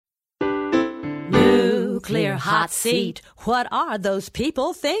Nuclear hot seat. What are those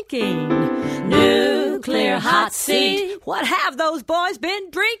people thinking? Nuclear hot seat. What have those boys been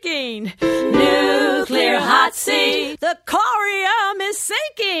drinking? Nuclear hot seat. The corium is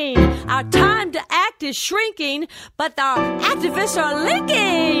sinking. Our time to act is shrinking, but our activists are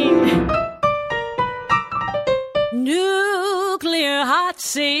linking. Nuclear hot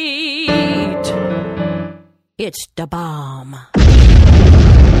seat. It's the bomb.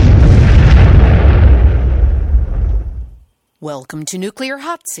 Welcome to Nuclear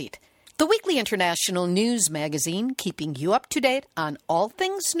Hot Seat, the weekly international news magazine keeping you up to date on all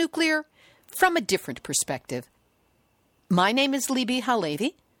things nuclear from a different perspective. My name is Libby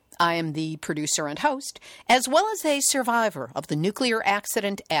Halevi. I am the producer and host, as well as a survivor of the nuclear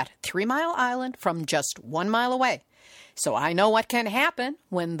accident at 3 Mile Island from just 1 mile away. So I know what can happen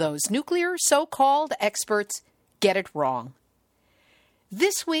when those nuclear so-called experts get it wrong.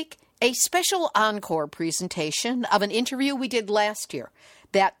 This week, a special encore presentation of an interview we did last year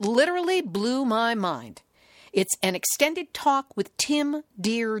that literally blew my mind. It's an extended talk with Tim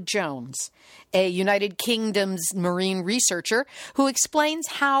Dear-Jones, a United Kingdom's marine researcher who explains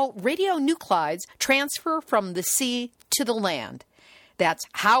how radionuclides transfer from the sea to the land. That's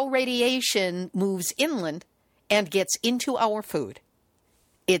how radiation moves inland and gets into our food.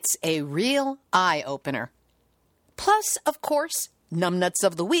 It's a real eye-opener. Plus, of course, Numbnuts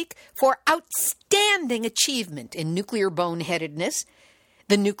of the Week for outstanding achievement in nuclear boneheadedness,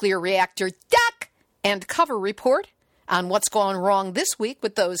 the nuclear reactor duck and cover report on what's gone wrong this week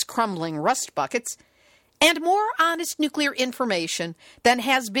with those crumbling rust buckets, and more honest nuclear information than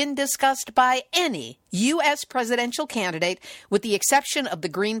has been discussed by any U.S. presidential candidate with the exception of the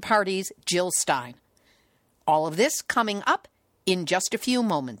Green Party's Jill Stein. All of this coming up in just a few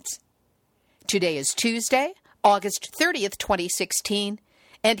moments. Today is Tuesday, August 30th, 2016,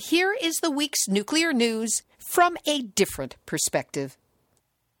 and here is the week's nuclear news from a different perspective.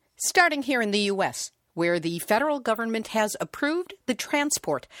 Starting here in the U.S., where the federal government has approved the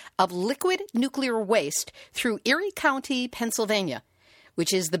transport of liquid nuclear waste through Erie County, Pennsylvania,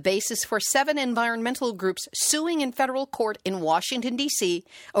 which is the basis for 7 environmental groups suing in federal court in Washington, D.C.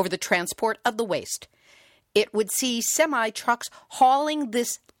 over the transport of the waste. It would see semi-trucks hauling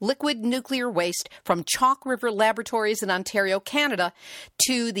this liquid nuclear waste from Chalk River Laboratories in Ontario, Canada,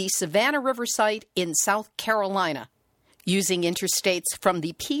 to the Savannah River site in South Carolina, using interstates from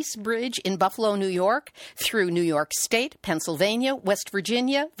the Peace Bridge in Buffalo, New York, through New York State, Pennsylvania, West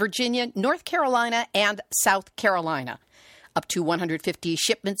Virginia, North Carolina, and South Carolina. Up to 150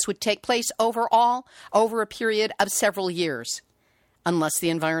 shipments would take place overall over a period of several years, unless the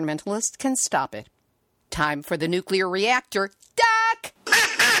environmentalists can stop it. Time for the nuclear reactor duck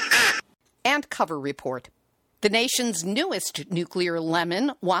and cover report. The nation's newest nuclear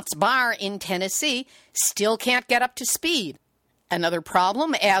lemon, Watts Bar in Tennessee, still can't get up to speed. Another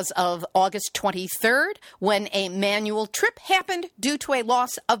problem as of August 23rd, when a manual trip happened due to a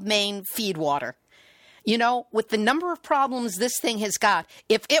loss of main feed water. You know, with the number of problems this thing has got,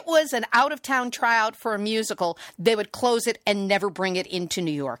 if it was an out-of-town tryout for a musical, they would close it and never bring it into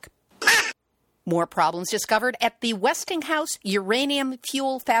New York. More problems discovered at the Westinghouse uranium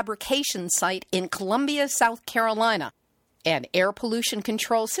fuel fabrication site in Columbia, South Carolina. An air pollution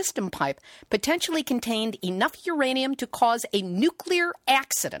control system pipe potentially contained enough uranium to cause a nuclear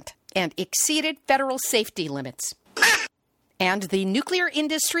accident and exceeded federal safety limits. And the nuclear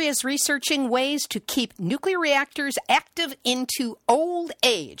industry is researching ways to keep nuclear reactors active into old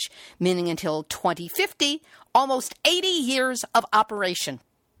age, meaning until 2050, almost 80 years of operation.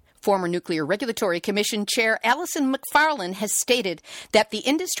 Former Nuclear Regulatory Commission Chair Alison McFarland has stated that the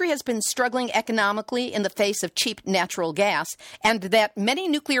industry has been struggling economically in the face of cheap natural gas and that many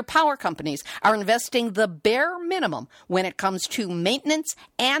nuclear power companies are investing the bare minimum when it comes to maintenance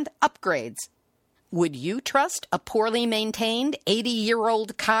and upgrades. Would you trust a poorly maintained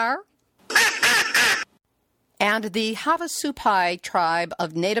 80-year-old car? And the Havasupai tribe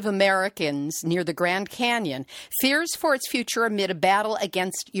of Native Americans near the Grand Canyon fears for its future amid a battle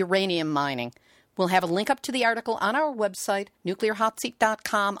against uranium mining. We'll have a link up to the article on our website,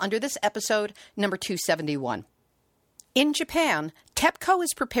 nuclearhotseat.com, under this episode, number 271. In Japan, TEPCO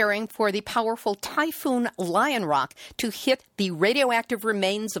is preparing for the powerful Typhoon Lionrock to hit the radioactive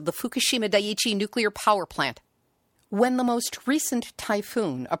remains of the Fukushima Daiichi nuclear power plant. When the most recent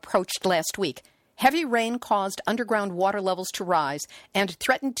typhoon approached last week, heavy rain caused underground water levels to rise and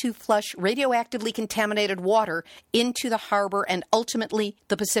threatened to flush radioactively contaminated water into the harbor and ultimately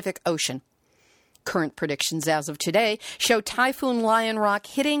the Pacific Ocean. Current predictions as of today show Typhoon Lionrock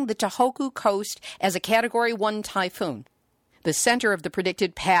hitting the Tohoku coast as a Category 1 typhoon. The center of the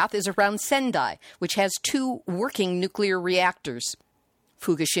predicted path is around Sendai, which has 2 working nuclear reactors.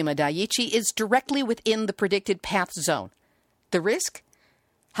 Fukushima Daiichi is directly within the predicted path zone. The risk?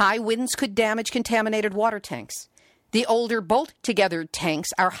 High winds could damage contaminated water tanks. The older bolt-together tanks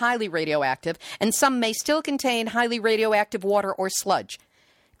are highly radioactive, and some may still contain highly radioactive water or sludge.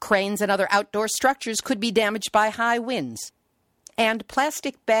 Cranes and other outdoor structures could be damaged by high winds. And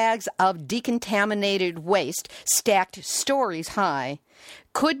plastic bags of decontaminated waste, stacked stories high,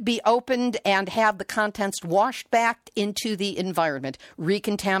 could be opened and have the contents washed back into the environment,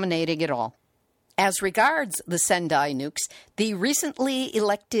 recontaminating it all. As regards the Sendai nukes, the recently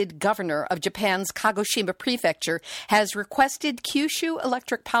elected governor of Japan's Kagoshima Prefecture has requested Kyushu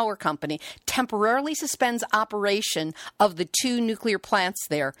Electric Power Company temporarily suspends operation of the 2 nuclear plants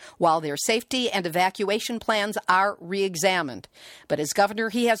there while their safety and evacuation plans are re-examined. But as governor,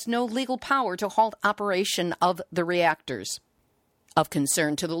 he has no legal power to halt operation of the reactors. Of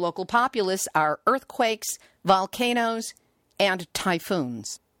concern to the local populace are earthquakes, volcanoes, and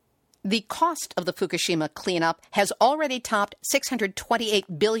typhoons. The cost of the Fukushima cleanup has already topped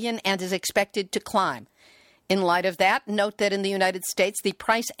 $628 billion and is expected to climb. In light of that, note that in the United States, the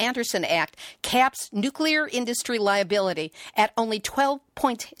Price-Anderson Act caps nuclear industry liability at only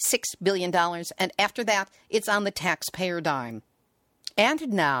 $12.6 billion, and after that, it's on the taxpayer dime.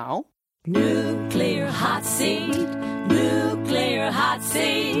 And now... Nuclear hot seat, nuclear hot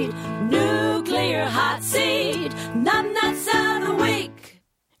seat, nuclear hot seat, numbnuts of the week.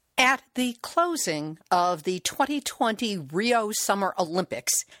 At the closing of the 2020 Rio Summer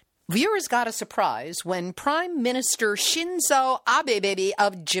Olympics, viewers got a surprise when Prime Minister Shinzo Abe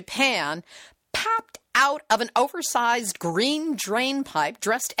of Japan popped out of an oversized green drain pipe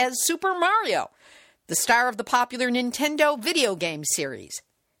dressed as Super Mario, the star of the popular Nintendo video game series.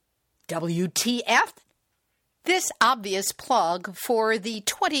 WTF? This obvious plug for the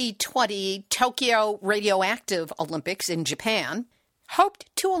 2020 Tokyo Radioactive Olympics in Japan hoped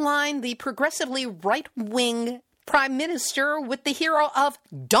to align the progressively right-wing prime minister with the hero of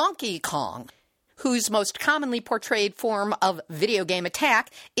Donkey Kong, whose most commonly portrayed form of video game attack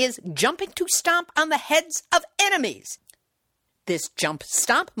is jumping to stomp on the heads of enemies. This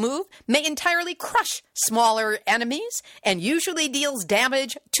jump-stomp move may entirely crush smaller enemies and usually deals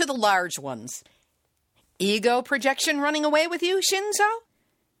damage to the large ones. Ego projection running away with you, Shinzo?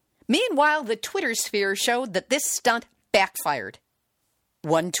 Meanwhile, the Twitter sphere showed that this stunt backfired.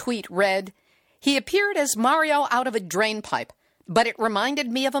 One tweet read, "He appeared as Mario out of a drain pipe, but it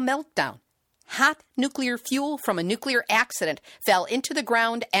reminded me of a meltdown. Hot nuclear fuel from a nuclear accident fell into the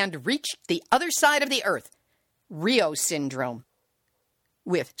ground and reached the other side of the earth. Rio syndrome."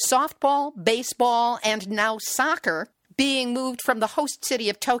 With softball, baseball, and now soccer being moved from the host city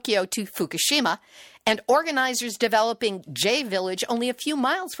of Tokyo to Fukushima, and organizers developing J-Village only a few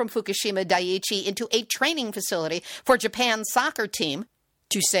miles from Fukushima Daiichi into a training facility for Japan's soccer team,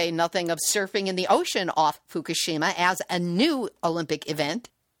 to say nothing of surfing in the ocean off Fukushima as a new Olympic event,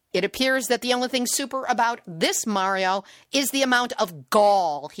 it appears that the only thing super about this Mario is the amount of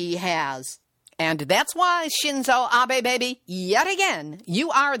gall he has. And that's why, Shinzo Abe, baby, yet again,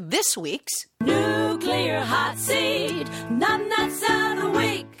 you are this week's Nuclear Hot Seat, Numbnuts of the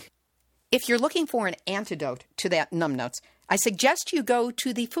Week. If you're looking for an antidote to that numbnuts, I suggest you go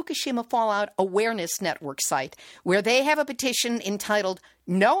to the Fukushima Fallout Awareness Network site, where they have a petition entitled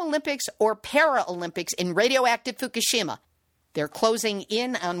No Olympics or Paralympics in Radioactive Fukushima. They're closing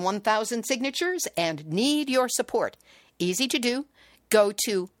in on 1,000 signatures and need your support. Easy to do. Go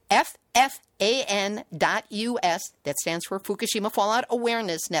to FFAN.us, that stands for Fukushima Fallout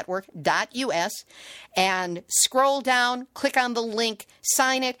Awareness Network.us, and scroll down, click on the link,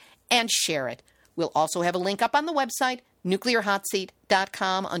 sign it, and share it. We'll also have a link up on the website,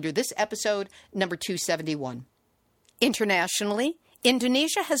 nuclearhotseat.com, under this episode, number 271. Internationally,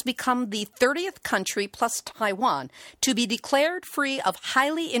 Indonesia has become the 30th country, plus Taiwan, to be declared free of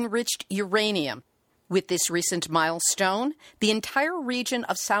highly enriched uranium. With this recent milestone, the entire region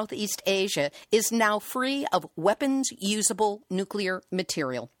of Southeast Asia is now free of weapons-usable nuclear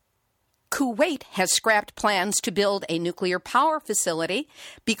material. Kuwait has scrapped plans to build a nuclear power facility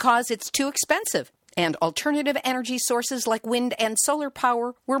because it's too expensive, and alternative energy sources like wind and solar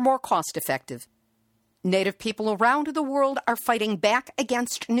power were more cost-effective. Native people around the world are fighting back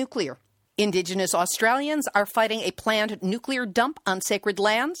against nuclear. Indigenous Australians are fighting a planned nuclear dump on sacred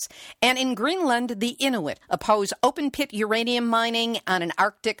lands, and in Greenland, the Inuit oppose open-pit uranium mining on an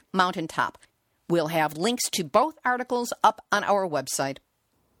Arctic mountaintop. We'll have links to both articles up on our website.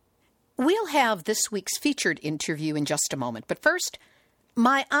 We'll have this week's featured interview in just a moment, but first,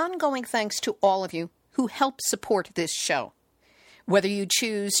 my ongoing thanks to all of you who help support this show. Whether you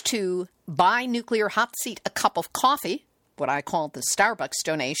choose to buy Nuclear Hot Seat a cup of coffee, what I call the Starbucks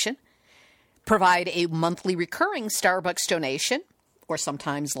donation, provide a monthly recurring Starbucks donation, or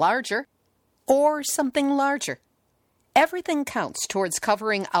sometimes larger, or something larger. Everything counts towards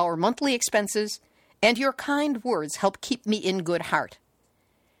covering our monthly expenses, and your kind words help keep me in good heart.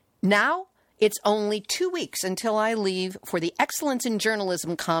 Now, it's only 2 weeks until I leave for the Excellence in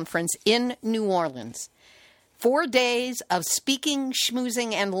Journalism Conference in New Orleans. 4 days of speaking,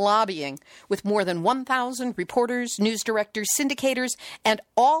 schmoozing, and lobbying with more than 1,000 reporters, news directors, syndicators, and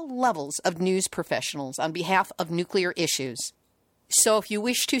all levels of news professionals on behalf of nuclear issues. So if you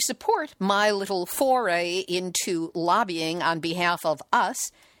wish to support my little foray into lobbying on behalf of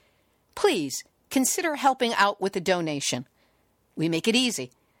us, please consider helping out with a donation. We make it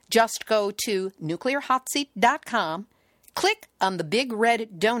easy. Just go to nuclearhotseat.com, click on the big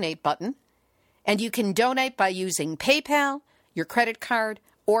red donate button, and you can donate by using PayPal, your credit card,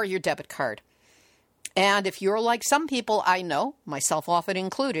 or your debit card. And if you're like some people I know, myself often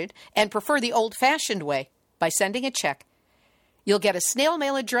included, and prefer the old-fashioned way, by sending a check, you'll get a snail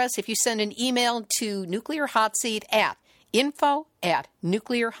mail address if you send an email to Nuclear Hot Seat at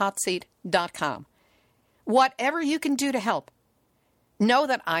info@nuclearhotseat.com. Whatever you can do to help, know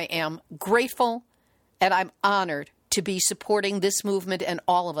that I am grateful and I'm honored to be supporting this movement and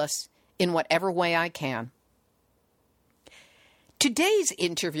all of us in whatever way I can. Today's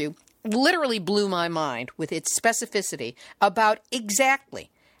interview literally blew my mind with its specificity about exactly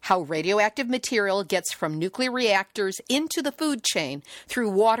how radioactive material gets from nuclear reactors into the food chain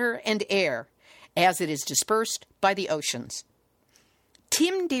through water and air as it is dispersed by the oceans.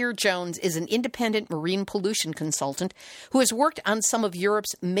 Tim Dear-Jones is an independent marine pollution consultant who has worked on some of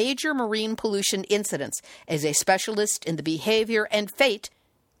Europe's major marine pollution incidents as a specialist in the behavior and fate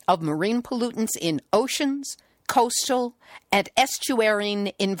of marine pollutants in oceans, coastal, and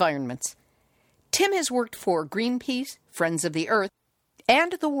estuarine environments. Tim has worked for Greenpeace, Friends of the Earth,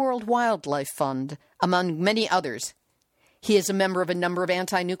 and the World Wildlife Fund, among many others. He is a member of a number of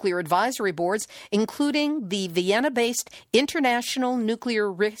anti-nuclear advisory boards, including the Vienna-based International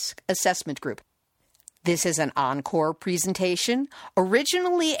Nuclear Risk Assessment Group. This is an encore presentation,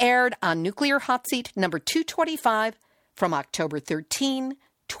 originally aired on Nuclear Hot Seat number 225 from October 13,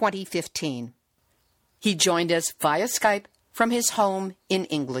 2015. He joined us via Skype from his home in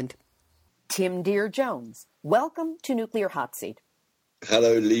England. Tim Dear-Jones, welcome to Nuclear Hot Seat.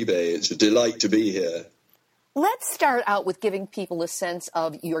 Hello, Liebe. It's a delight to be here. Let's start out with giving people a sense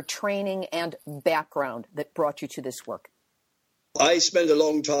of your training and background that brought you to this work. I spent a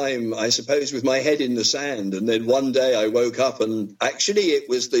long time, I suppose, with my head in the sand, and then one day I woke up and actually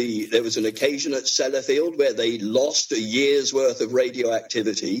there was an occasion at Sellafield where they lost a year's worth of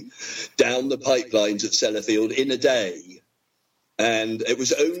radioactivity down the pipelines at Sellafield in a day. And it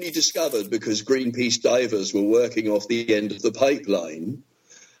was only discovered because Greenpeace divers were working off the end of the pipeline.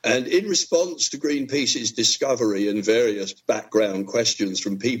 And in response to Greenpeace's discovery and various background questions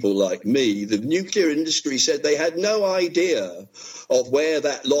from people like me, the nuclear industry said they had no idea of where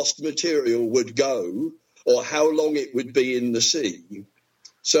that lost material would go or how long it would be in the sea.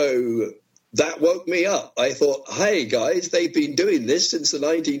 So that woke me up. I thought, hey, guys, they've been doing this since the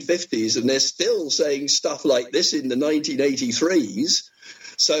 1950s and they're still saying stuff like this in the 1983s.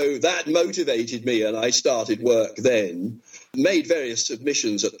 So that motivated me, and I started work then, made various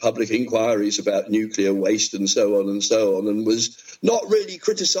submissions at public inquiries about nuclear waste and so on, and was not really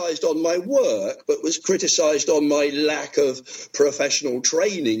criticised on my work, but was criticised on my lack of professional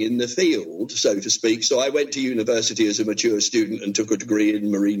training in the field, so to speak. So I went to university as a mature student and took a degree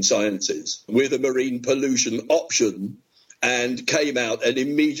in marine sciences with a marine pollution option, and came out and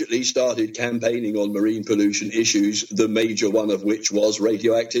immediately started campaigning on marine pollution issues, the major one of which was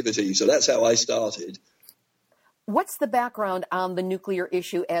radioactivity. So that's how I started. What's the background on the nuclear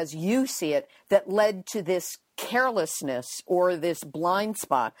issue as you see it that led to this carelessness or this blind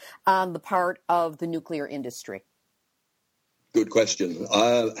spot on the part of the nuclear industry? Good question.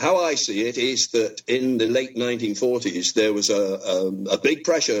 How I see it is that in the late 1940s, there was a big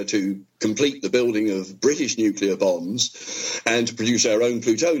pressure to complete the building of British nuclear bombs and to produce our own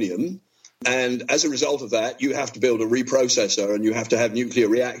plutonium. And as a result of that, you have to build a reprocessor and you have to have nuclear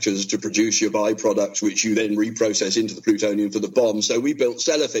reactors to produce your byproducts, which you then reprocess into the plutonium for the bomb. So we built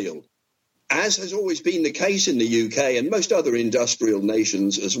Sellafield. As has always been the case in the UK and most other industrial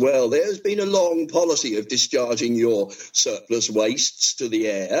nations as well, there has been a long policy of discharging your surplus wastes to the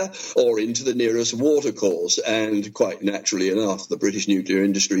air or into the nearest watercourse. And quite naturally enough, the British nuclear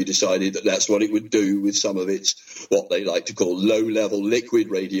industry decided that that's what it would do with some of its, what they like to call low-level liquid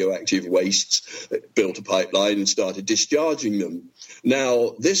radioactive wastes. It built a pipeline and started discharging them.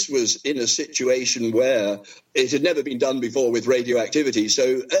 Now, this was in a situation where it had never been done before with radioactivity,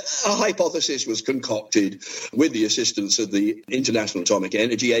 so a hypothesis was concocted with the assistance of the International Atomic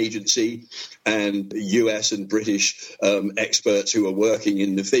Energy Agency and US and British experts who were working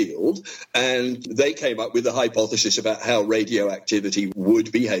in the field, and they came up with a hypothesis about how radioactivity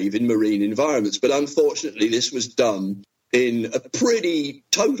would behave in marine environments. But unfortunately, this was done in a pretty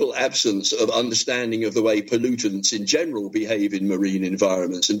total absence of understanding of the way pollutants in general behave in marine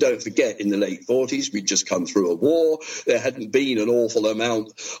environments. And don't forget, in the late 40s, we'd just come through a war. There hadn't been an awful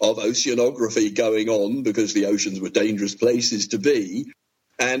amount of oceanography going on because the oceans were dangerous places to be.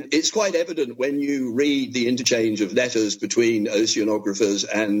 And it's quite evident when you read the interchange of letters between oceanographers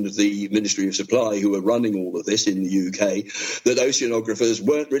and the Ministry of Supply, who are running all of this in the UK, that oceanographers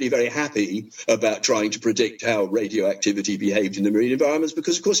weren't really very happy about trying to predict how radioactivity behaved in the marine environments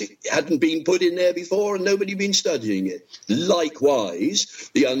because, of course, it hadn't been put in there before and nobody had been studying it.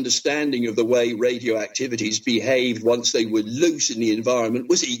 Likewise, the understanding of the way radioactivities behaved once they were loose in the environment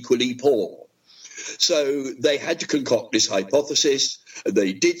was equally poor. So they had to concoct this hypothesis.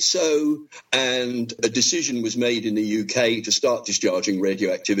 They did so, and a decision was made in the UK to start discharging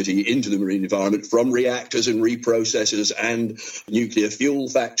radioactivity into the marine environment from reactors and reprocessors and nuclear fuel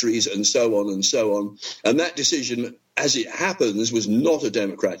factories and so on and so on. And that decision, as it happens, was not a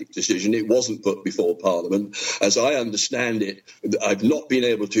democratic decision. It wasn't put before Parliament. As I understand it, I've not been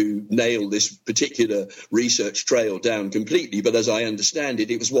able to nail this particular research trail down completely, but as I understand it,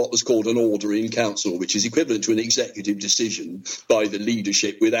 it was what was called an order in council, which is equivalent to an executive decision by the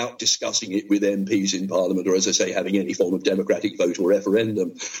leadership without discussing it with MPs in Parliament or, as I say, having any form of democratic vote or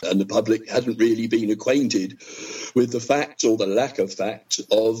referendum. And the public hadn't really been acquainted with the facts or the lack of facts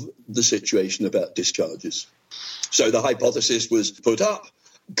of the situation about discharges. So the hypothesis was put up,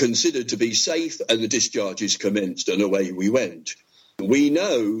 considered to be safe, and the discharges commenced, and away we went. We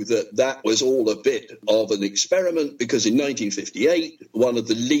know that that was all a bit of an experiment because in 1958, one of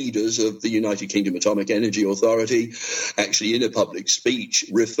the leaders of the United Kingdom Atomic Energy Authority, actually in a public speech,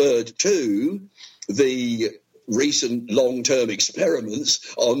 referred to the recent long-term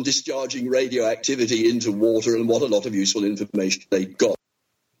experiments on discharging radioactivity into water and what a lot of useful information they got.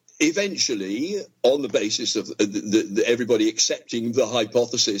 Eventually, on the basis of everybody accepting the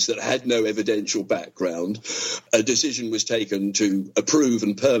hypothesis that had no evidential background, a decision was taken to approve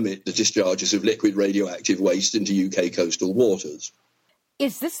and permit the discharges of liquid radioactive waste into UK coastal waters.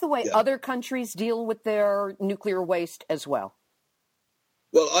 Is this the way other countries deal with their nuclear waste as well?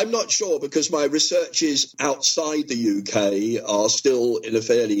 Well, I'm not sure because my researches outside the UK are still in a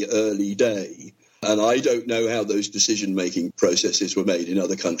fairly early day. And I don't know how those decision-making processes were made in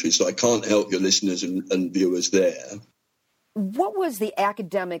other countries, so I can't help your listeners and viewers there. What was the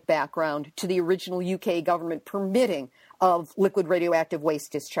academic background to the original UK government permitting of liquid radioactive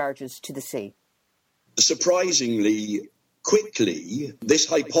waste discharges to the sea? Surprisingly quickly, this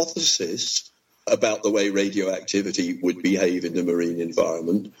hypothesis about the way radioactivity would behave in the marine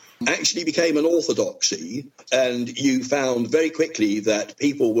environment actually became an orthodoxy, and you found very quickly that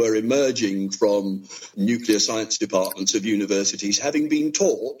people were emerging from nuclear science departments of universities having been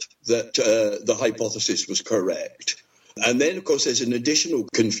taught that the hypothesis was correct. And then, of course, there's an additional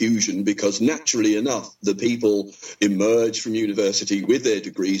confusion because, naturally enough, the people emerge from university with their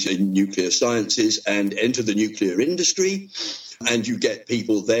degrees in nuclear sciences and enter the nuclear industry. And you get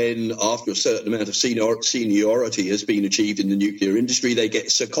people then, after a certain amount of seniority has been achieved in the nuclear industry, they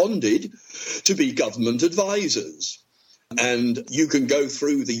get seconded to be government advisors. And you can go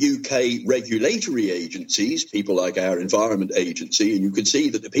through the UK regulatory agencies, people like our Environment Agency, and you can see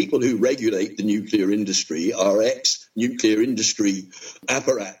that the people who regulate the nuclear industry are ex-nuclear industry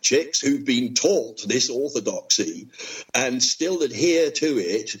apparatchiks who've been taught this orthodoxy and still adhere to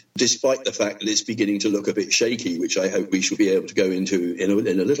it, despite the fact that it's beginning to look a bit shaky, which I hope we shall be able to go into in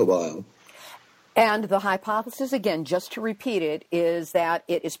a little while. And the hypothesis, again, just to repeat it, is that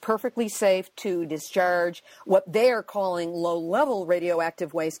it is perfectly safe to discharge what they are calling low-level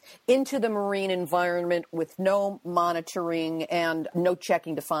radioactive waste into the marine environment with no monitoring and no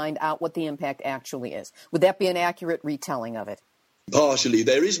checking to find out what the impact actually is. Would that be an accurate retelling of it? Partially.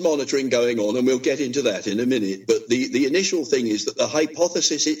 There is monitoring going on, and we'll get into that in a minute. But the initial thing is that the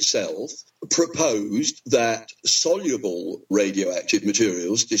hypothesis itself proposed that soluble radioactive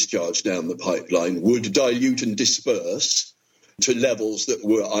materials discharged down the pipeline would dilute and disperse to levels that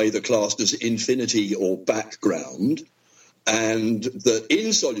were either classed as infinity or background, and that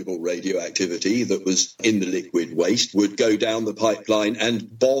insoluble radioactivity that was in the liquid waste would go down the pipeline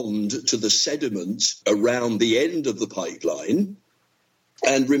and bond to the sediments around the end of the pipeline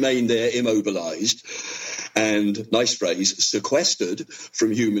and remain there immobilized. and, nice phrase, sequestered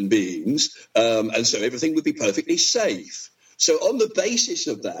from human beings, and so everything would be perfectly safe. So on the basis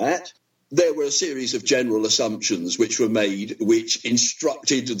of that, there were a series of general assumptions which were made, which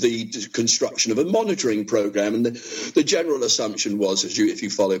instructed the construction of a monitoring program. And the general assumption was, if you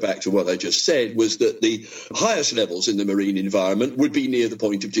follow back to what I just said, was that the highest levels in the marine environment would be near the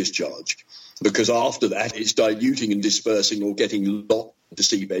point of discharge, because after that it's diluting and dispersing or getting locked to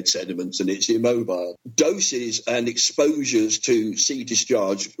seabed sediments, and it's immobile. Doses and exposures to sea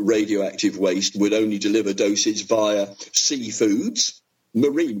discharge radioactive waste would only deliver doses via seafoods.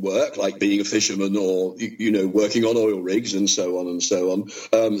 Marine work, like being a fisherman or, working on oil rigs and so on and so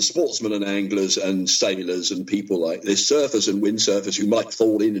on. Sportsmen and anglers and sailors and people like this, surfers and windsurfers who might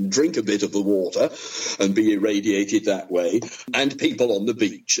fall in and drink a bit of the water and be irradiated that way, and people on the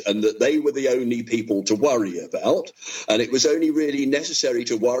beach, and that they were the only people to worry about. And it was only really necessary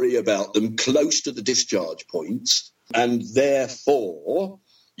to worry about them close to the discharge points, and therefore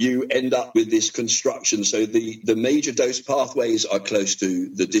you end up with this construction. So the major dose pathways are close to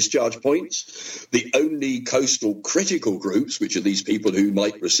the discharge points. The only coastal critical groups, which are these people who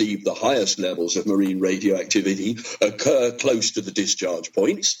might receive the highest levels of marine radioactivity, occur close to the discharge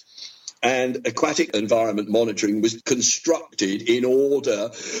points. And aquatic environment monitoring was constructed in order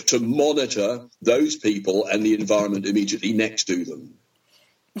to monitor those people and the environment immediately next to them.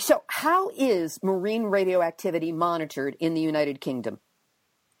 So how is marine radioactivity monitored in the United Kingdom?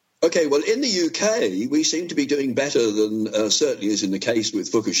 Okay, well, in the UK, we seem to be doing better than certainly is in the case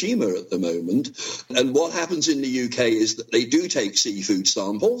with Fukushima at the moment. And what happens in the UK is that they do take seafood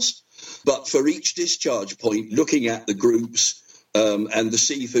samples, but for each discharge point, looking at the groups and the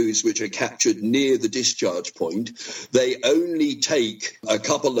seafoods which are captured near the discharge point, they only take a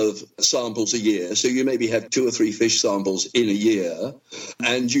couple of samples a year. So you maybe have 2 or 3 fish samples in a year,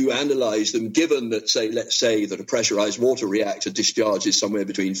 and you analyse them, given that, let's say that a pressurised water reactor discharges somewhere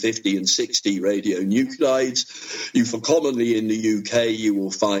between 50 and 60 radionuclides. Commonly in the UK, you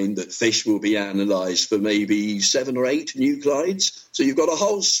will find that fish will be analysed for maybe 7 or 8 nuclides. So you've got a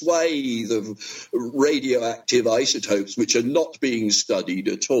whole swathe of radioactive isotopes which are not being studied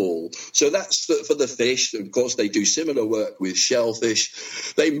at all. So that's for the fish. Of course, they do similar work with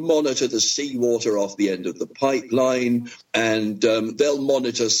shellfish. They monitor the seawater off the end of the pipeline, and they'll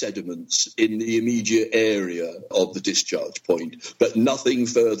monitor sediments in the immediate area of the discharge point, but nothing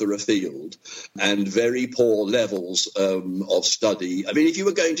further afield, and very poor levels of study. I mean, if you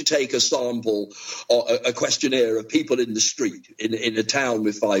were going to take a sample, a questionnaire of people in the street in a town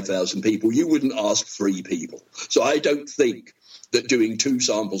with 5,000 people, you wouldn't ask 3 people. So I don't think that doing 2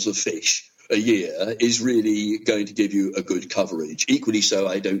 samples of fish a year is really going to give you a good coverage. Equally so,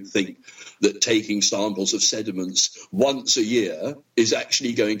 I don't think that taking samples of sediments once a year is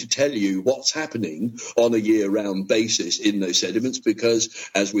actually going to tell you what's happening on a year-round basis in those sediments, because,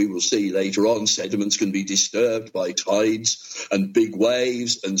 as we will see later on, sediments can be disturbed by tides and big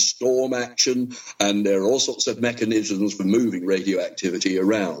waves and storm action, and there are all sorts of mechanisms for moving radioactivity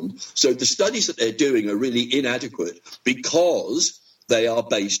around. So the studies that they're doing are really inadequate because they are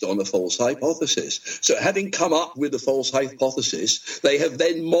based on a false hypothesis. So having come up with a false hypothesis, they have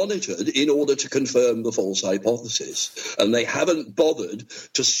then monitored in order to confirm the false hypothesis. And they haven't bothered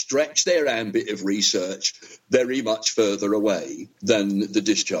to stretch their ambit of research very much further away than the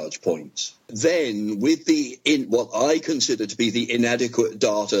discharge points. Then, with what I consider to be the inadequate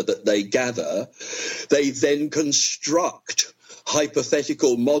data that they gather, they then construct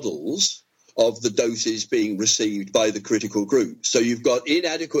hypothetical models of the doses being received by the critical group. So you've got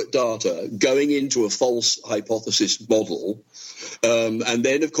inadequate data going into a false hypothesis model, and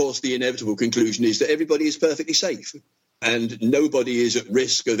then, of course, the inevitable conclusion is that everybody is perfectly safe and nobody is at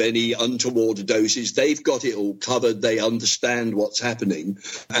risk of any untoward doses. They've got it all covered. They understand what's happening.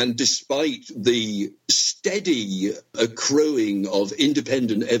 And despite the steady accruing of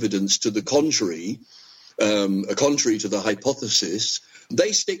independent evidence to the contrary, contrary to the hypothesis,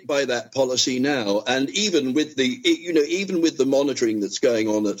 they stick by that policy now. And even with the monitoring that's going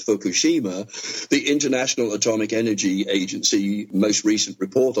on at Fukushima, the International Atomic Energy Agency most recent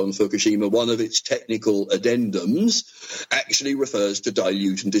report on Fukushima, one of its technical addendums actually refers to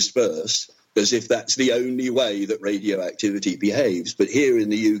dilute and disperse, as if that's the only way that radioactivity behaves. But here in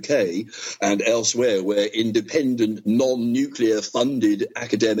the UK and elsewhere, where independent, non-nuclear funded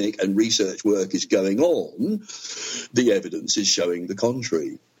academic and research work is going on, the evidence is showing the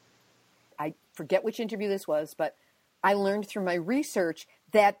contrary. I forget which interview this was, but I learned through my research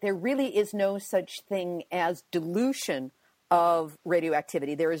that there really is no such thing as dilution of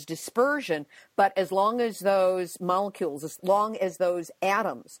radioactivity. There is dispersion, but as long as those molecules, as long as those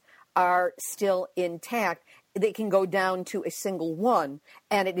atoms are still intact, they can go down to a single one,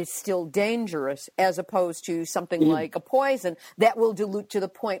 and it is still dangerous, as opposed to something like a poison that will dilute to the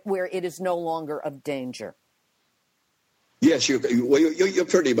point where it is no longer of danger. Yes, you're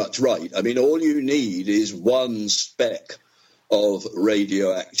pretty much right. I mean, all you need is one speck of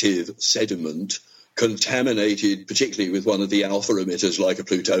radioactive sediment contaminated, particularly with one of the alpha emitters like a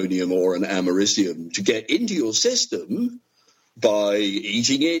plutonium or an americium, to get into your system by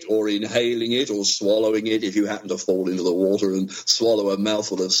eating it or inhaling it or swallowing it. If you happen to fall into the water and swallow a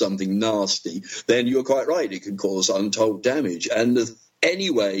mouthful of something nasty, then you're quite right, it can cause untold damage. And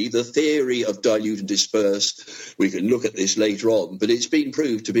anyway, the theory of dilute and disperse, we can look at this later on, but it's been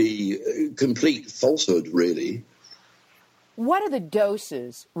proved to be complete falsehood, really. What are the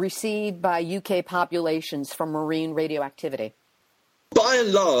doses received by UK populations from marine radioactivity? By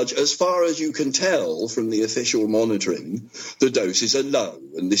and large, as far as you can tell from the official monitoring, the doses are low,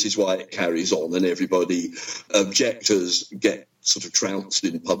 and this is why it carries on, and everybody, objectors, get sort of trounced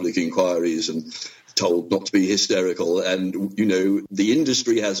in public inquiries and told not to be hysterical. And, you know, the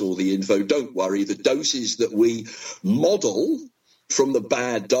industry has all the info. Don't worry, the doses that we model from the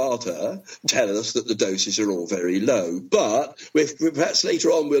bad data tell us that the doses are all very low. But perhaps later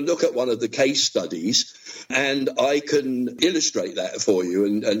on we'll look at one of the case studies, and I can illustrate that for you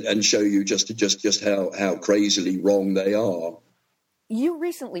and show you just how crazily wrong they are. You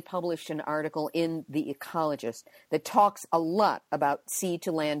recently published an article in The Ecologist that talks a lot about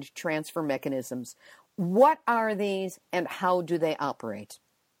sea-to-land transfer mechanisms. What are these, and how do they operate?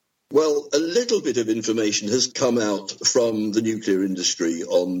 Well, a little bit of information has come out from the nuclear industry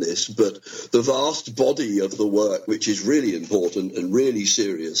on this, but the vast body of the work, which is really important and really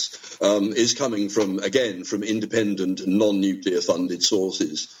serious, is coming from independent, non-nuclear funded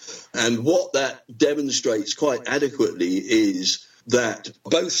sources. And what that demonstrates quite adequately is that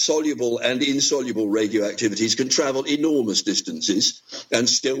both soluble and insoluble radioactivities can travel enormous distances and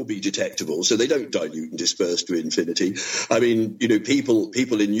still be detectable, so they don't dilute and disperse to infinity. I mean, you know, people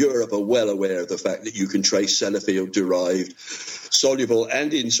in Europe are well aware of the fact that you can trace Sellafield-derived soluble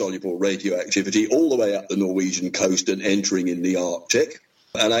and insoluble radioactivity all the way up the Norwegian coast and entering in the Arctic.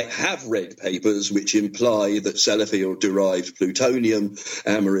 And I have read papers which imply that Sellafield-derived plutonium,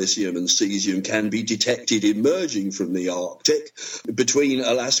 americium and cesium can be detected emerging from the Arctic between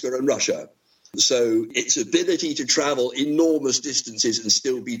Alaska and Russia. So its ability to travel enormous distances and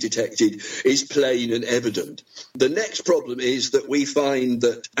still be detected is plain and evident. The next problem is that we find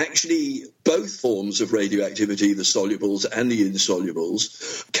that actually both forms of radioactivity, the solubles and the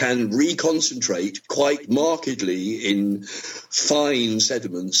insolubles, can reconcentrate quite markedly in fine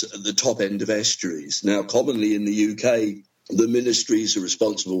sediments at the top end of estuaries. Now, commonly in the UK, the ministries are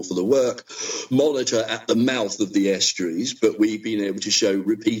responsible for the work, monitor at the mouth of the estuaries, but we've been able to show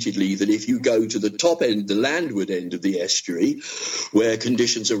repeatedly that if you go to the top end, the landward end of the estuary, where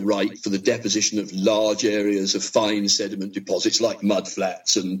conditions are right for the deposition of large areas of fine sediment deposits like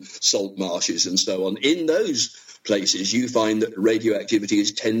mudflats and salt marshes and so on, in those places you find that radioactivity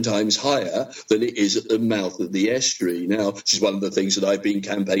is 10 times higher than it is at the mouth of the estuary. Now, this is one of the things that I've been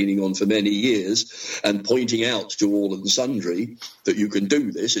campaigning on for many years and pointing out to all and sundry that you can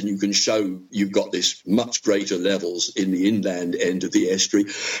do this and you can show you've got this much greater levels in the inland end of the estuary,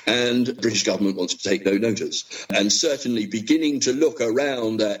 and the British government wants to take no notice. And certainly beginning to look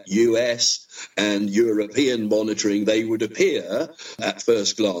around at US and European monitoring, they would appear at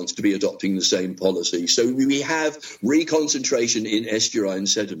first glance to be adopting the same policy. So we have reconcentration in estuarine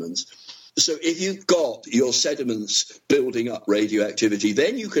sediments. So if you've got your sediments building up radioactivity,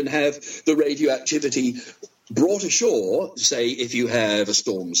 then you can have the radioactivity brought ashore, say if you have a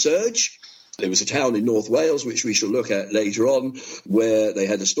storm surge. There was a town in North Wales, which we shall look at later on, where they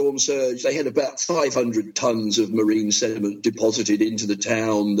had a storm surge. They had about 500 tons of marine sediment deposited into the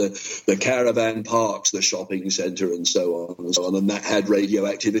town, the caravan parks, the shopping centre and so on, and that had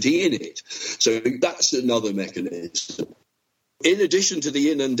radioactivity in it. So that's another mechanism. In addition to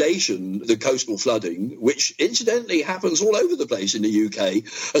the inundation, the coastal flooding, which incidentally happens all over the place in the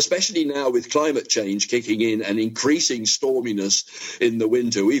UK, especially now with climate change kicking in and increasing storminess in the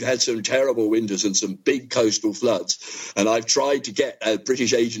winter. We've had some terrible winters and some big coastal floods. And I've tried to get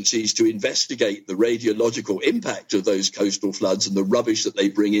British agencies to investigate the radiological impact of those coastal floods and the rubbish that they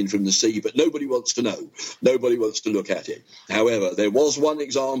bring in from the sea, but nobody wants to know. Nobody wants to look at it. However, there was one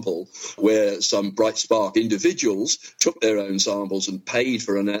example where some bright spark individuals took their own samples and paid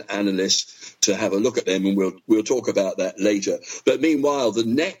for an analyst to have a look at them, and we'll talk about that later. But meanwhile, the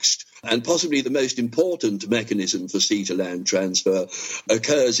next And possibly the most important mechanism for sea-to-land transfer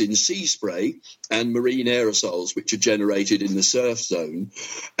occurs in sea spray and marine aerosols, which are generated in the surf zone.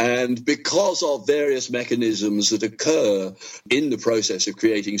 And because of various mechanisms that occur in the process of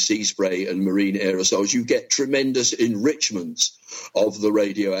creating sea spray and marine aerosols, you get tremendous enrichments of the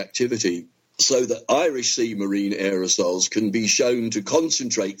radioactivity. So that Irish Sea marine aerosols can be shown to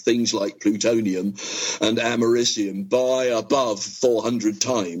concentrate things like plutonium and americium by above 400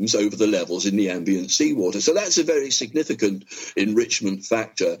 times over the levels in the ambient seawater. So that's a very significant enrichment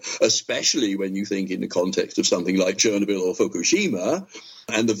factor, especially when you think in the context of something like Chernobyl or Fukushima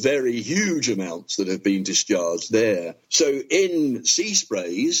and the very huge amounts that have been discharged there. So in sea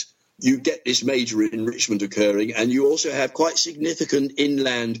sprays, you get this major enrichment occurring, and you also have quite significant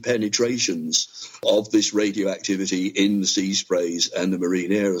inland penetrations of this radioactivity in the sea sprays and the marine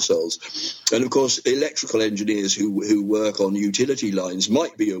aerosols. And, of course, electrical engineers who work on utility lines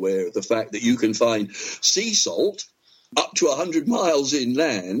might be aware of the fact that you can find sea salt up to 100 miles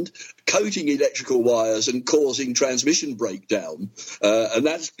inland, coating electrical wires and causing transmission breakdown. And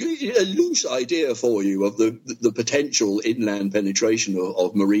that's a loose idea for you of the potential inland penetration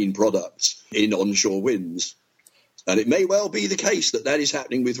of marine products in onshore winds. And it may well be the case that is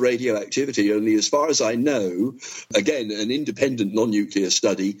happening with radioactivity, only as far as I know, again, an independent non-nuclear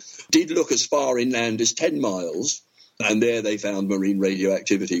study did look as far inland as 10 miles. And there they found marine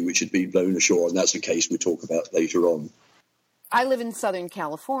radioactivity, which had been blown ashore. And that's a case we'll talk about later on. I live in Southern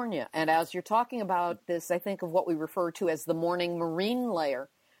California, and as you're talking about this, I think of what we refer to as the morning marine layer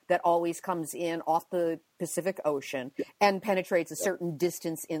that always comes in off the Pacific Ocean and penetrates a certain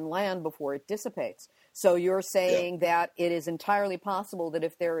distance inland before it dissipates. So you're saying that it is entirely possible that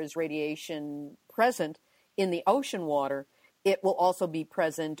if there is radiation present in the ocean water, it will also be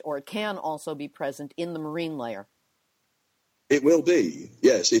present, or it can also be present in the marine layer. It will be,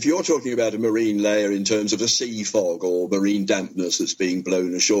 yes. If you're talking about a marine layer in terms of a sea fog or marine dampness that's being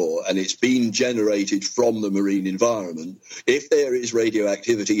blown ashore, and it's been generated from the marine environment, if there is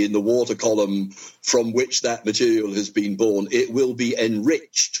radioactivity in the water column from which that material has been born, it will be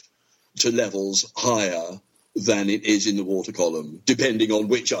enriched to levels higher than it is in the water column, depending on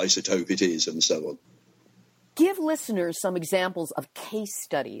which isotope it is and so on. Give listeners some examples of case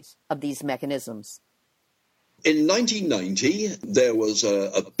studies of these mechanisms. In 1990, there was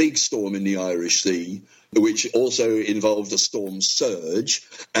a big storm in the Irish Sea, which also involved a storm surge,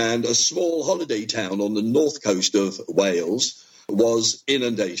 and a small holiday town on the north coast of Wales was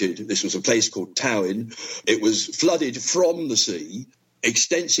inundated. This was a place called Towyn. It was flooded from the sea,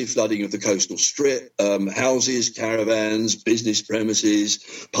 extensive flooding of the coastal strip. Houses, caravans, business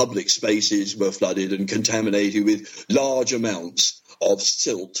premises, public spaces were flooded and contaminated with large amounts of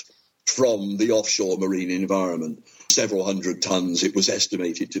silt from the offshore marine environment. Several hundred tons it was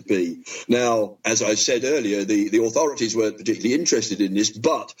estimated to be. Now, as I said earlier, the authorities weren't particularly interested in this,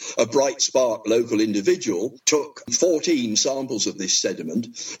 but a bright spark local individual took 14 samples of this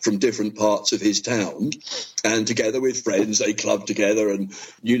sediment from different parts of his town, and together with friends, they clubbed together and,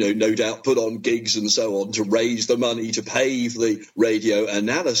 no doubt put on gigs and so on to raise the money to pay for the radio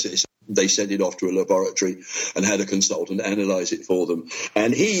analysis. They sent it off to a laboratory and had a consultant analyse it for them.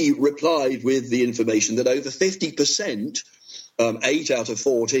 And he replied with the information that over 50%, 8 out of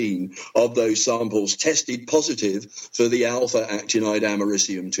 14 of those samples tested positive for the alpha-actinide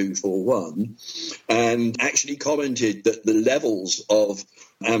americium-241, and actually commented that the levels of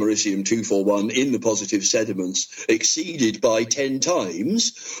americium-241 in the positive sediments exceeded by 10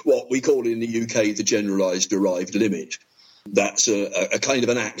 times what we call in the UK the generalised derived limit. That's a kind of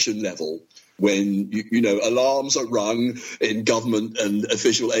an action level when, alarms are rung in government and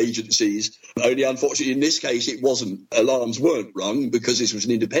official agencies. Only, unfortunately, in this case, alarms weren't rung because this was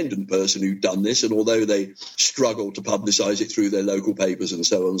an independent person who'd done this. And although they struggled to publicise it through their local papers and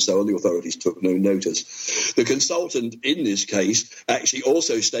so on, the authorities took no notice. The consultant in this case actually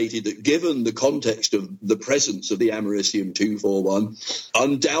also stated that given the context of the presence of the americium-241,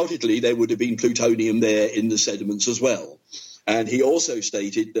 undoubtedly there would have been plutonium there in the sediments as well. And he also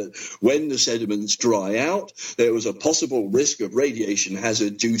stated that when the sediments dry out, there was a possible risk of radiation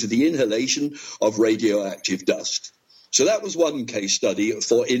hazard due to the inhalation of radioactive dust. So that was one case study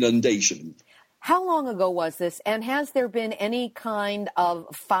for inundation. How long ago was this, and has there been any kind of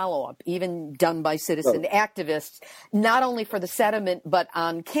follow-up, even done by citizen activists, not only for the sediment, but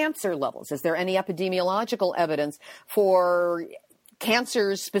on cancer levels? Is there any epidemiological evidence for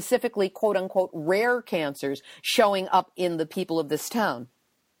cancers, specifically, quote-unquote, rare cancers, showing up in the people of this town?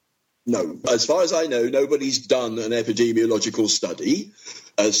 No. As far as I know, nobody's done an epidemiological study.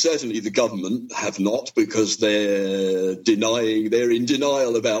 Certainly the government have not, because they're in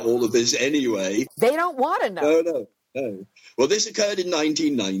denial about all of this anyway. They don't want to know. No. Well, this occurred in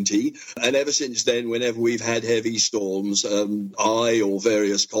 1990, and ever since then, whenever we've had heavy storms, I or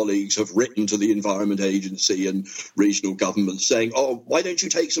various colleagues have written to the Environment Agency and regional governments saying, why don't you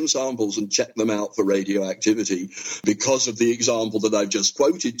take some samples and check them out for radioactivity, because of the example that I've just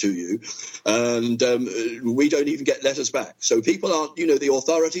quoted to you. And we don't even get letters back. So people aren't, the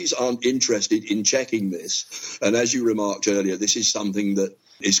authorities aren't interested in checking this. And as you remarked earlier, this is something that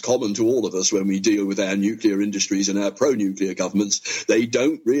is common to all of us when we deal with our nuclear industries and our pro-nuclear governments. They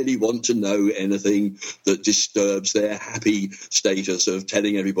don't really want to know anything that disturbs their happy status of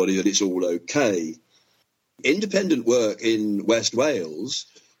telling everybody that it's all okay. Independent work in West Wales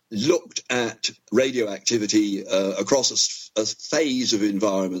looked at radioactivity across a phase of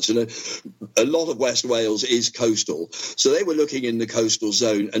environments. And a lot of West Wales is coastal. So they were looking in the coastal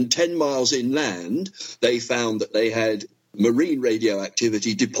zone, and 10 miles inland, they found that they had marine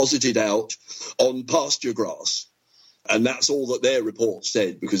radioactivity deposited out on pasture grass. And that's all that their report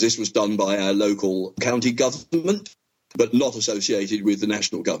said, because this was done by our local county government, but not associated with the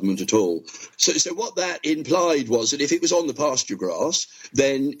national government at all. So what that implied was that if it was on the pasture grass,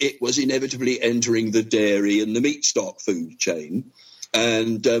 then it was inevitably entering the dairy and the meat stock food chain.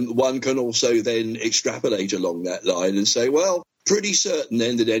 And one can also then extrapolate along that line and say, well, pretty certain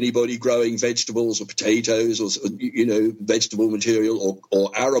then that anybody growing vegetables or potatoes or, vegetable material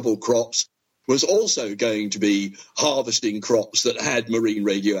or arable crops was also going to be harvesting crops that had marine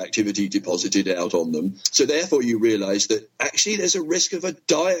radioactivity deposited out on them. So therefore you realise that actually there's a risk of a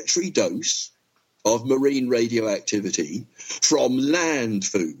dietary dose of marine radioactivity from land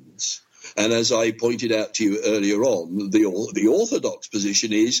foods. And as I pointed out to you earlier on, the orthodox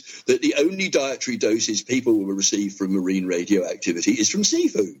position is that the only dietary doses people will receive from marine radioactivity is from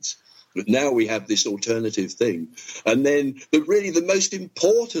seafoods. But now we have this alternative thing. And then the most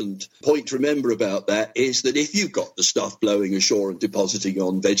important point to remember about that is that if you've got the stuff blowing ashore and depositing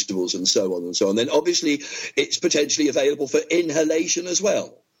on vegetables and so on, then obviously it's potentially available for inhalation as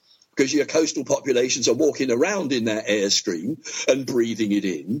well, because your coastal populations are walking around in that airstream and breathing it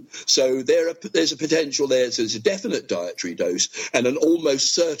in. So there's a potential there. So there's a definite dietary dose and an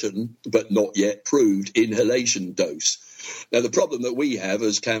almost certain, but not yet proved, inhalation dose. Now, the problem that we have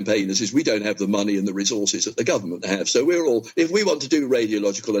as campaigners is we don't have the money and the resources that the government have. So if we want to do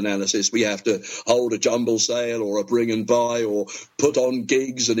radiological analysis, we have to hold a jumble sale or a bring and buy or put on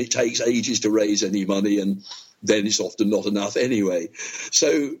gigs, and it takes ages to raise any money, and then it's often not enough anyway.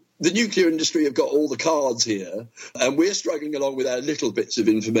 So the nuclear industry have got all the cards here, and we're struggling along with our little bits of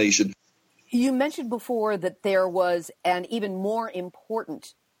information. You mentioned before that there was an even more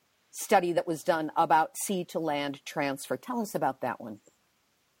important study that was done about sea-to-land transfer. Tell us about that one.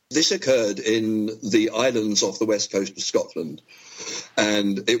 This occurred in the islands off the west coast of Scotland,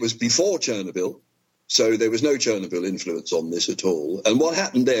 and it was before Chernobyl, so there was no Chernobyl influence on this at all. And what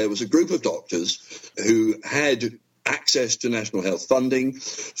happened there was a group of doctors who had access to national health funding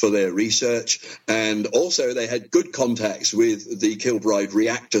for their research, and also they had good contacts with the Kilbride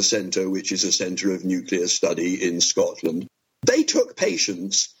Reactor Centre, which is a centre of nuclear study in Scotland. They took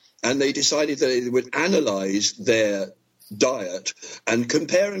patients and they decided that they would analyse their diet and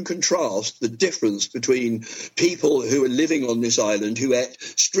compare and contrast the difference between people who are living on this island who ate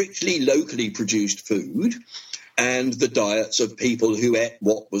strictly locally produced food and the diets of people who ate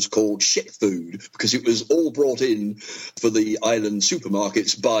what was called ship food, because it was all brought in for the island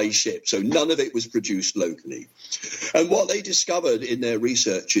supermarkets by ship, so none of it was produced locally. And what they discovered in their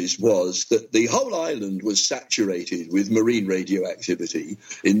researches was that the whole island was saturated with marine radioactivity,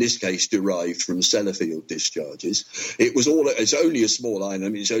 in this case derived from Sellafield discharges. It's only a small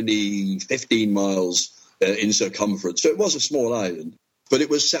island, it's only 15 miles in circumference, so it was a small island. But it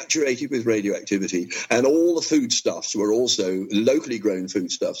was saturated with radioactivity, and all the foodstuffs were also, locally grown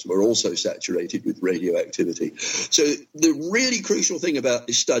foodstuffs were also saturated with radioactivity. So the really crucial thing about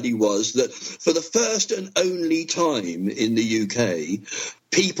this study was that for the first and only time in the UK,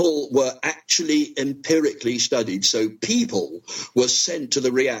 people were actually empirically studied. So people were sent to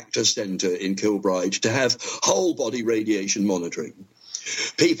the reactor centre in Kilbride to have whole body radiation monitoring.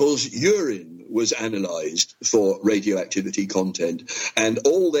 People's urine was analysed for radioactivity content, and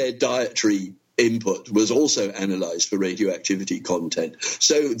all their dietary input was also analysed for radioactivity content.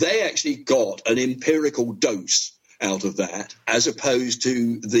 So they actually got an empirical dose out of that, as opposed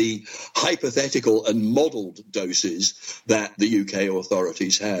to the hypothetical and modelled doses that the UK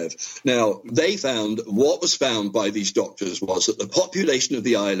authorities have. Now, they found, what was found by these doctors was that the population of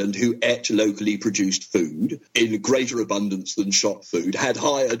the island who ate locally produced food in greater abundance than shop food had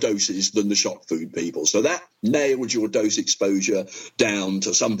higher doses than the shop food people. So that nailed your dose exposure down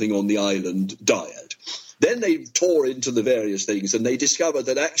to something on the island diet. Then they tore into the various things and they discovered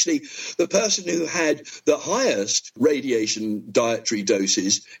that actually the person who had the highest radiation dietary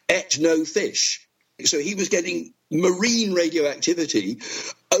doses ate no fish. So he was getting marine radioactivity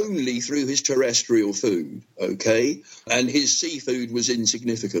only through his terrestrial food, okay? And his seafood was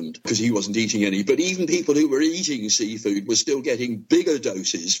insignificant because he wasn't eating any. But even people who were eating seafood were still getting bigger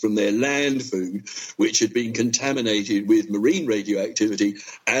doses from their land food, which had been contaminated with marine radioactivity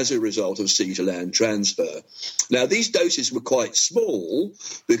as a result of sea-to-land transfer. Now, these doses were quite small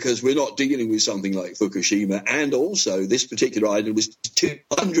because we're not dealing with something like Fukushima, and also this particular island was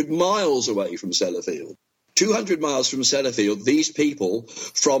 200 miles away from Sellafield. 200 miles from Sellafield, these people,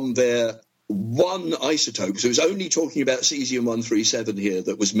 from their one isotope, so it was only talking about cesium-137 here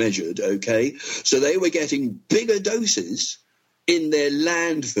that was measured, okay? So they were getting bigger doses in their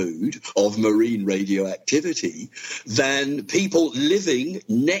land food of marine radioactivity than people living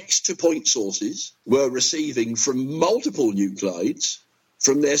next to point sources were receiving from multiple nuclides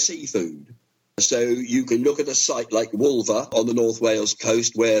from their seafood. So you can look at a site like Wolva on the North Wales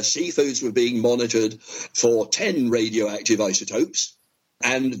coast where seafoods were being monitored for 10 radioactive isotopes,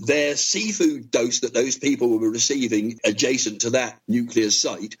 and their seafood dose that those people were receiving adjacent to that nuclear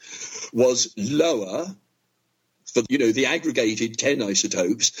site was lower for, the aggregated 10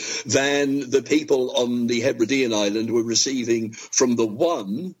 isotopes than the people on the Hebridean island were receiving from the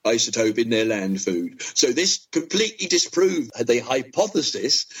one isotope in their land food. So this completely disproved the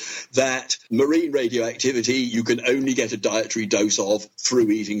hypothesis that marine radioactivity you can only get a dietary dose of through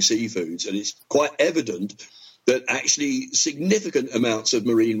eating seafoods. And it's quite evident that actually significant amounts of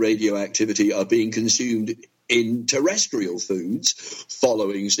marine radioactivity are being consumed in terrestrial foods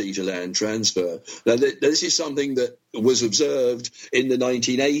following sea-to-land transfer. Now, this is something that was observed in the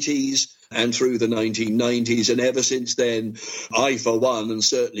 1980s and through the 1990s, and ever since then, I, for one, and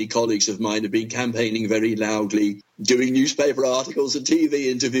certainly colleagues of mine, have been campaigning very loudly, doing newspaper articles and TV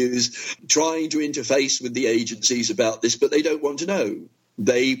interviews, trying to interface with the agencies about this, but they don't want to know.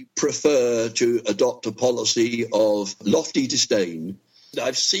 They prefer to adopt a policy of lofty disdain.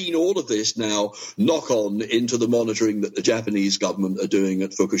 I've seen all of this now knock on into the monitoring that the Japanese government are doing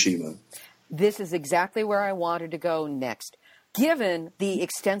at Fukushima. This is exactly where I wanted to go next. Given the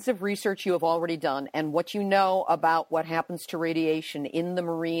extensive research you have already done and what you know about what happens to radiation in the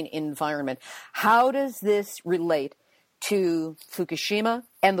marine environment, how does this relate to Fukushima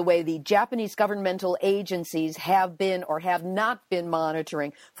and the way the Japanese governmental agencies have been or have not been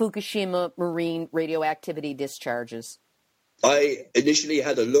monitoring Fukushima marine radioactivity discharges? I initially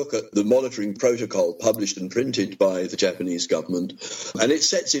had a look at the monitoring protocol published and printed by the Japanese government, and it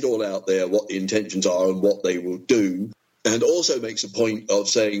sets it all out there, what the intentions are and what they will do, and also makes a point of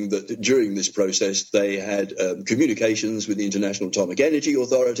saying that during this process they had communications with the International Atomic Energy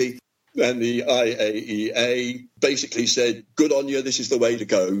Authority, and the IAEA basically said, good on you, this is the way to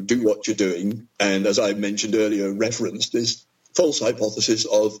go, do what you're doing. And as I mentioned earlier, referenced this false hypothesis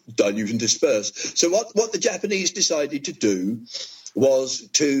of dilute and disperse. So what the Japanese decided to do was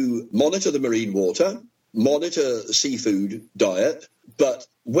to monitor the marine water, monitor seafood diet, but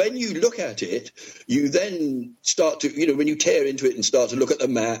when you look at it, you then start to, when you tear into it and start to look at the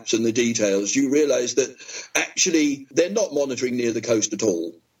maps and the details, you realize that actually they're not monitoring near the coast at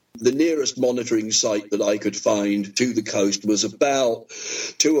all. The nearest monitoring site that I could find to the coast was about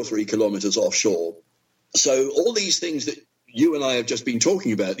 2 or 3 kilometres offshore. So all these things that you and I have just been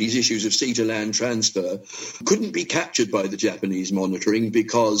talking about, these issues of sea-to-land transfer, couldn't be captured by the Japanese monitoring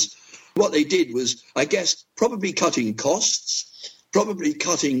because what they did was, I guess, probably cutting costs, probably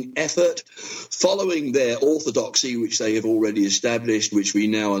cutting effort, following their orthodoxy, which they have already established, which we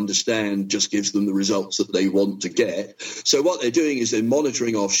now understand just gives them the results that they want to get. So what they're doing is they're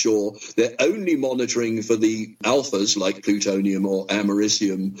monitoring offshore. They're only monitoring for the alphas like plutonium or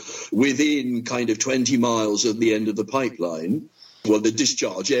americium within kind of 20 miles of the end of the pipeline. Well, the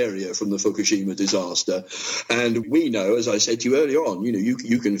discharge area from the Fukushima disaster. And we know, as I said to you earlier on,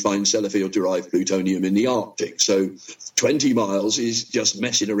 you can find Sellafield-derived plutonium in the Arctic. So 20 miles is just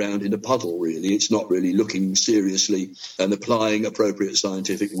messing around in a puddle, really. It's not really looking seriously and applying appropriate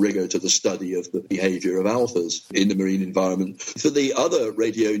scientific rigor to the study of the behavior of alphas in the marine environment. For the other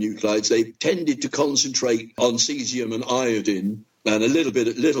radionuclides, they tended to concentrate on cesium and iodine and a little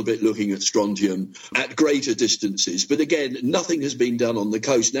bit looking at strontium at greater distances. But again, nothing has been done on the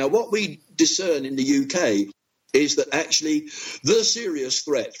coast. Now, what we discern in the UK is that actually the serious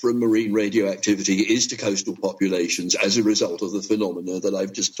threat from marine radioactivity is to coastal populations as a result of the phenomena that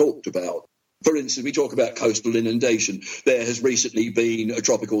I've just talked about. For instance, we talk about coastal inundation. There has recently been a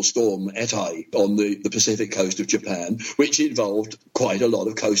tropical storm, Etai, on the Pacific coast of Japan, which involved quite a lot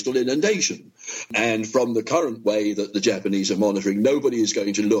of coastal inundation. And from the current way that the Japanese are monitoring, nobody is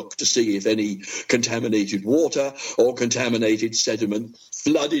going to look to see if any contaminated water or contaminated sediment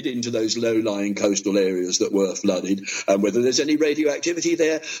flooded into those low-lying coastal areas that were flooded, and whether there's any radioactivity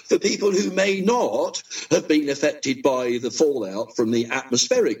there for people who may not have been affected by the fallout from the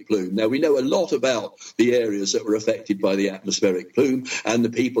atmospheric plume. Now, we know a lot about the areas that were affected by the atmospheric plume and the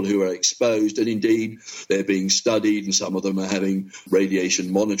people who are exposed, and indeed they're being studied, and some of them are having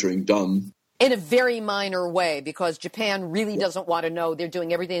radiation monitoring done. In a very minor way, because Japan really doesn't want to know. They're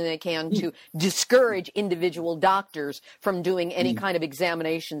doing everything they can to discourage individual doctors from doing any kind of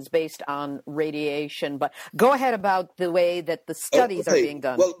examinations based on radiation. But go ahead about the way that the studies are being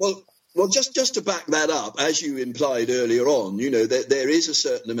done. Well, just to back that up, as you implied earlier on, there is a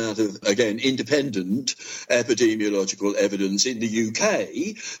certain amount of, again, independent epidemiological evidence in the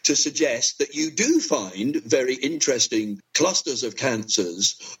UK to suggest that you do find very interesting clusters of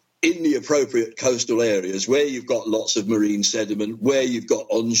cancers in the appropriate coastal areas where you've got lots of marine sediment, where you've got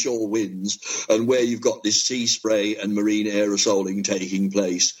onshore winds, and where you've got this sea spray and marine aerosoling taking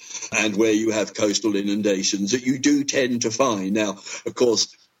place, and where you have coastal inundations, that you do tend to find. Now, of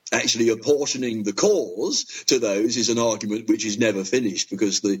course, actually apportioning the cause to those is an argument which is never finished,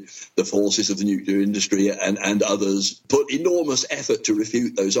 because the forces of the nuclear industry and others put enormous effort to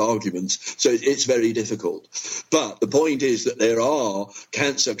refute those arguments. So it's very difficult. But the point is that there are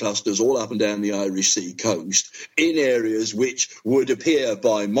cancer clusters all up and down the Irish Sea coast in areas which would appear,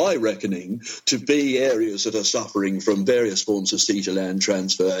 by my reckoning, to be areas that are suffering from various forms of sea-to-land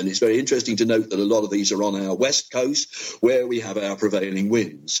transfer. And it's very interesting to note that a lot of these are on our west coast, where we have our prevailing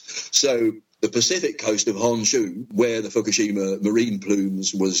winds. So the Pacific coast of Honshu, where the Fukushima marine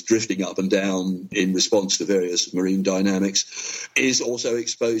plumes was drifting up and down in response to various marine dynamics, is also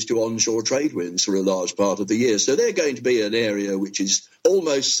exposed to onshore trade winds for a large part of the year. So they're going to be an area which is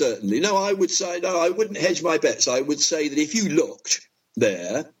almost certainly, I wouldn't hedge my bets. I would say that if you looked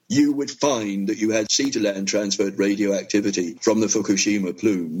there, you would find that you had sea-to-land transferred radioactivity from the Fukushima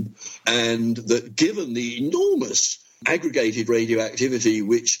plume, and that given the enormous aggregated radioactivity,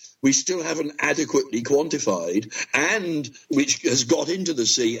 which we still haven't adequately quantified, and which has got into the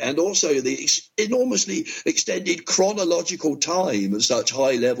sea, and also the enormously extended chronological time of such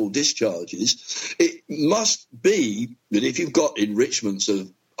high-level discharges, it must be that if you've got enrichments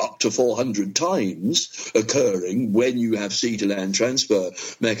of up to 400 times occurring when you have sea-to-land transfer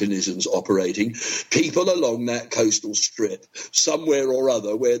mechanisms operating, people along that coastal strip, somewhere or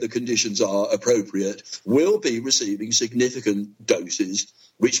other where the conditions are appropriate, will be receiving significant doses,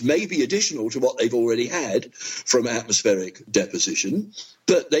 which may be additional to what they've already had from atmospheric deposition,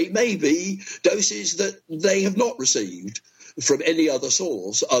 but they may be doses that they have not received from any other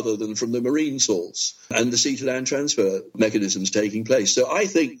source other than from the marine source, and the sea-to-land transfer mechanisms taking place. So I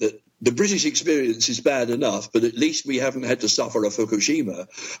think that the British experience is bad enough, but at least we haven't had to suffer a Fukushima.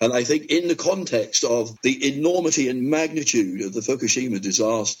 And I think in the context of the enormity and magnitude of the Fukushima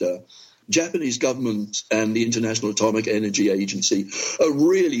disaster, Japanese government and the International Atomic Energy Agency are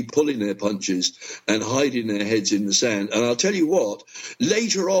really pulling their punches and hiding their heads in the sand. And I'll tell you what,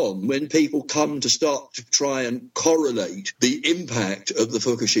 later on, when people come to start to try and correlate the impact of the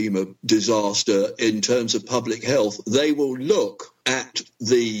Fukushima disaster in terms of public health, they will look at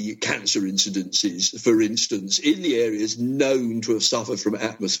the cancer incidences, for instance, in the areas known to have suffered from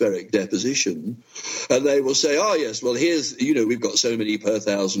atmospheric deposition. And they will say, yes, well, here's, we've got so many per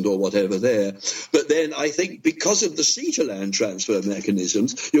thousand or whatever there. But then I think because of the sea-to-land transfer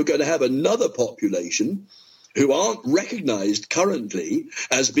mechanisms, you're going to have another population who aren't recognised currently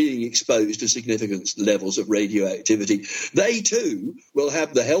as being exposed to significant levels of radioactivity. They too will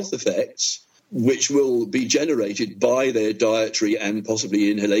have the health effects which will be generated by their dietary and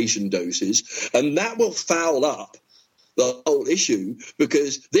possibly inhalation doses, and that will foul up the whole issue,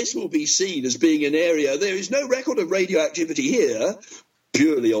 because this will be seen as being an area, there is no record of radioactivity here,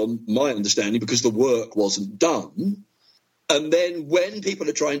 purely on my understanding, because the work wasn't done. And then when people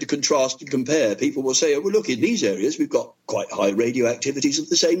are trying to contrast and compare, people will say, well, look, in these areas we've got quite high radioactivities of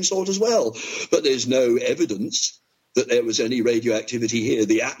the same sort as well, but there's no evidence that there was any radioactivity here.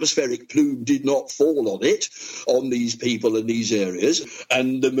 The atmospheric plume did not fall on it, on these people and these areas,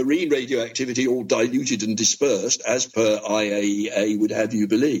 and the marine radioactivity all diluted and dispersed, as per IAEA would have you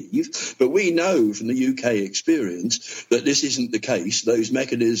believe. But we know from the UK experience that this isn't the case. Those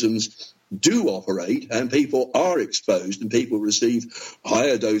mechanisms do operate, and people are exposed, and people receive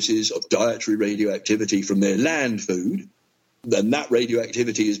higher doses of dietary radioactivity from their land food. Then that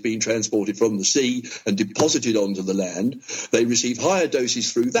radioactivity is being transported from the sea and deposited onto the land. They receive higher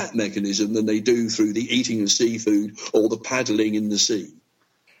doses through that mechanism than they do through the eating of seafood or the paddling in the sea.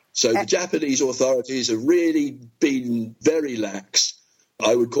 So the Japanese authorities have really been very lax.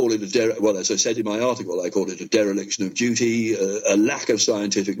 I would call it as I said in my article, I call it a dereliction of duty, a lack of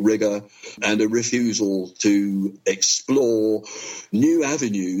scientific rigour, and a refusal to explore new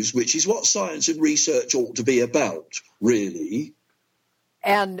avenues, which is what science and research ought to be about, really.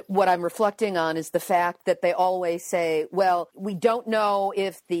 And what I'm reflecting on is the fact that they always say, well, we don't know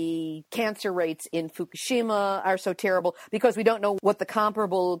if the cancer rates in Fukushima are so terrible because we don't know what the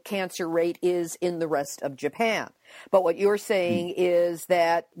comparable cancer rate is in the rest of Japan. But what you're saying is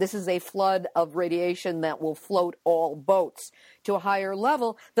that this is a flood of radiation that will float all boats to a higher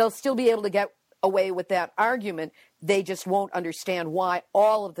level. They'll still be able to get away with that argument. They just won't understand why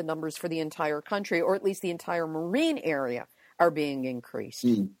all of the numbers for the entire country, or at least the entire marine area, are being increased.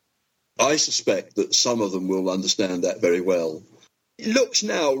 I suspect that some of them will understand that very well. It looks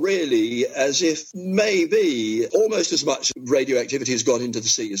now really as if maybe almost as much radioactivity has got into the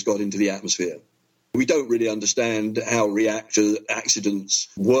sea as got into the atmosphere. We don't really understand how reactor accidents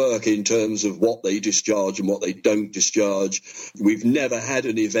work in terms of what they discharge and what they don't discharge. We've never had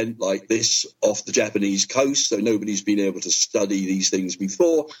an event like this off the Japanese coast, so nobody's been able to study these things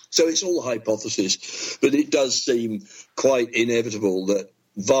before. So it's all hypothesis, but it does seem quite inevitable that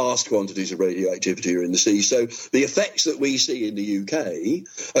vast quantities of radioactivity are in the sea. So the effects that we see in the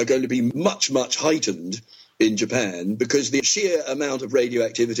UK are going to be much, much heightened in Japan, because the sheer amount of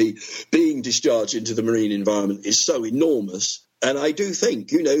radioactivity being discharged into the marine environment is so enormous. And I do think,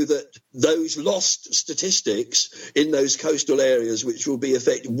 that those lost statistics in those coastal areas which will be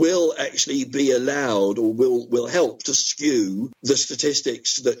affected will actually be allowed, or will help to skew the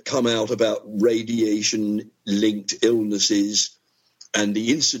statistics that come out about radiation-linked illnesses and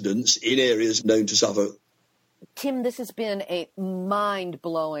the incidence in areas known to suffer. Tim, this has been a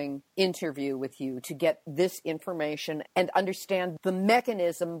mind-blowing interview with you to get this information and understand the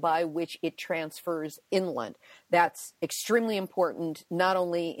mechanism by which it transfers inland. That's extremely important, not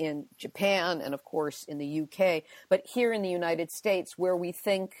only in Japan and, of course, in the UK, but here in the United States, where we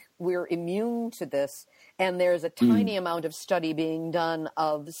think we're immune to this. And there's a tiny amount of study being done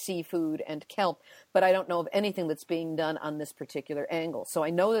of seafood and kelp, but I don't know of anything that's being done on this particular angle. So I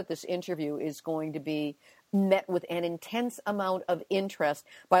know that this interview is going to be met with an intense amount of interest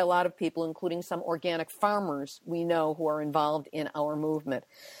by a lot of people, including some organic farmers we know who are involved in our movement.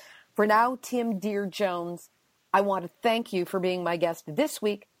 For now, Tim Dear-Jones, I want to thank you for being my guest this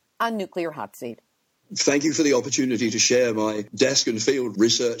week on Nuclear Hot Seat. Thank you for the opportunity to share my desk and field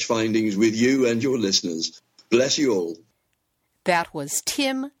research findings with you and your listeners. Bless you all. That was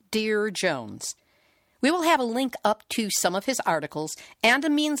Tim Dear-Jones. We will have a link up to some of his articles and a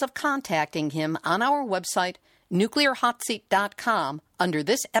means of contacting him on our website, nuclearhotseat.com, under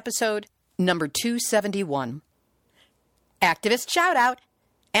this episode, number 271. Activist shout-out,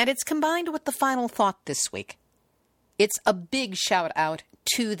 and it's combined with the final thought this week. It's a big shout-out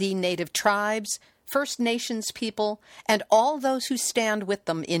to the Native tribes, First Nations people, and all those who stand with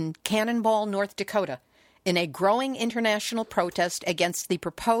them in Cannonball, North Dakota, in a growing international protest against the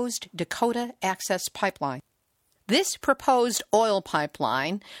proposed Dakota Access Pipeline. This proposed oil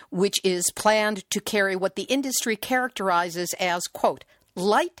pipeline, which is planned to carry what the industry characterizes as, quote,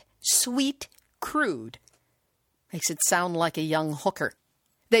 light, sweet crude, makes it sound like a young hooker.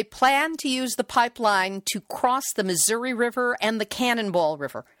 They plan to use the pipeline to cross the Missouri River and the Cannonball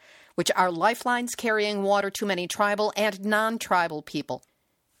River, which are lifelines carrying water to many tribal and non-tribal people.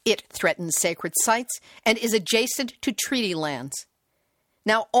 It threatens sacred sites and is adjacent to treaty lands.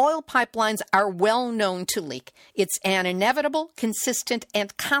 Now, oil pipelines are well known to leak. It's an inevitable, consistent,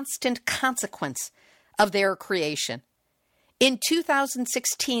 and constant consequence of their creation. In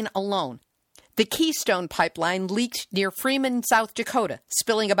 2016 alone, the Keystone Pipeline leaked near Freeman, South Dakota,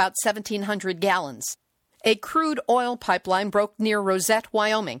 spilling about 1,700 gallons. A crude oil pipeline broke near Rosette,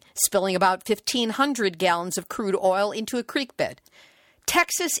 Wyoming, spilling about 1,500 gallons of crude oil into a creek bed.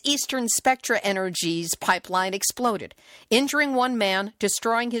 Texas Eastern Spectra Energy's pipeline exploded, injuring one man,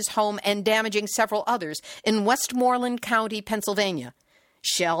 destroying his home, and damaging several others in Westmoreland County, Pennsylvania.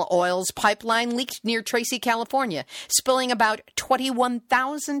 Shell Oil's pipeline leaked near Tracy, California, spilling about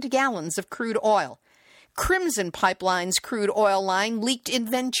 21,000 gallons of crude oil. Crimson Pipeline's crude oil line leaked in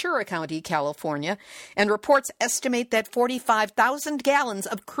Ventura County, California, and reports estimate that 45,000 gallons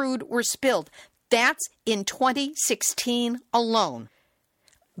of crude were spilled. That's in 2016 alone.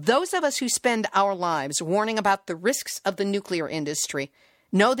 Those of us who spend our lives warning about the risks of the nuclear industry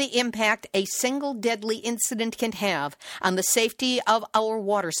know the impact a single deadly incident can have on the safety of our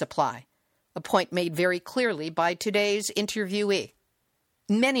water supply, a point made very clearly by today's interviewee.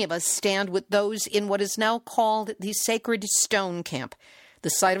 Many of us stand with those in what is now called the Sacred Stone Camp, the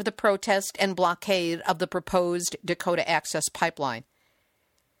site of the protest and blockade of the proposed Dakota Access Pipeline.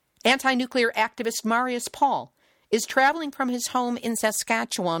 Anti-nuclear activist Marius Paul is traveling from his home in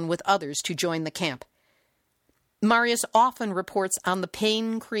Saskatchewan with others to join the camp. Marius often reports on the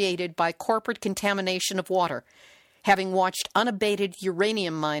pain created by corporate contamination of water, having watched unabated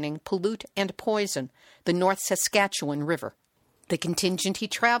uranium mining pollute and poison the North Saskatchewan River. The contingent he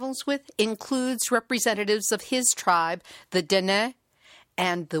travels with includes representatives of his tribe, the Dene,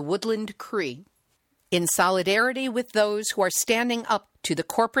 and the Woodland Cree, in solidarity with those who are standing up to the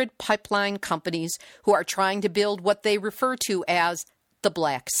corporate pipeline companies who are trying to build what they refer to as the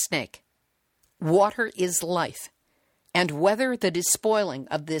Black Snake. Water is life, and whether the despoiling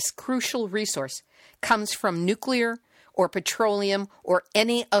of this crucial resource comes from nuclear or petroleum or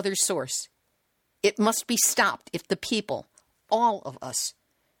any other source, it must be stopped if the people, all of us,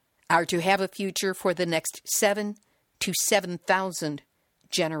 are to have a future for the next 7 to 7,000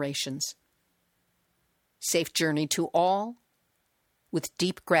 generations. Safe journey to all, with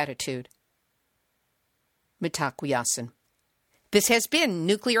deep gratitude. Mitakuye. This has been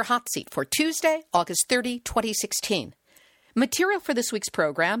Nuclear Hot Seat for Tuesday, August 30, 2016. Material for this week's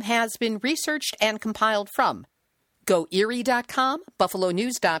program has been researched and compiled from GoErie.com,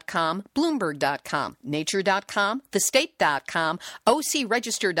 BuffaloNews.com, Bloomberg.com, Nature.com, TheState.com,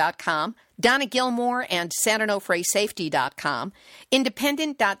 OCRegister.com, Donna Gilmore and San Onofre Safety.com,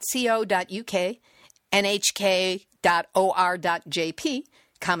 Independent.co.uk, NHK.or.jp,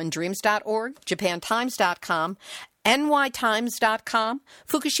 CommonDreams.org, JapanTimes.com, NYTimes.com,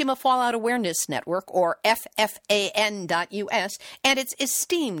 Fukushima Fallout Awareness Network, or FFAN.us, and its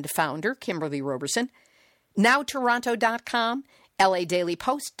esteemed founder, Kimberly Roberson, NowToronto.com,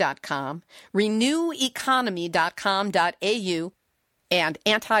 LADailyPost.com, RenewEconomy.com.au, and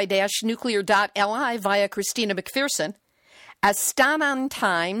anti-nuclear.li via Christina McPherson,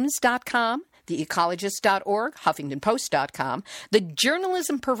 AstananTimes.com, TheEcologist.org, HuffingtonPost.com, the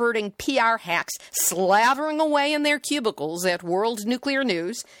journalism-perverting PR hacks slavering away in their cubicles at World Nuclear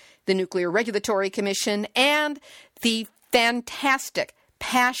News, the Nuclear Regulatory Commission, and the fantastic,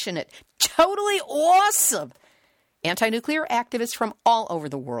 passionate, totally awesome anti-nuclear activists from all over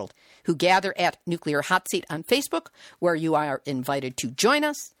the world who gather at Nuclear Hot Seat on Facebook, where you are invited to join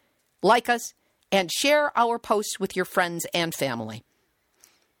us, like us, and share our posts with your friends and family.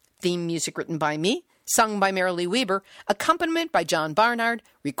 Theme music written by me, sung by Marilee Weber, accompaniment by John Barnard,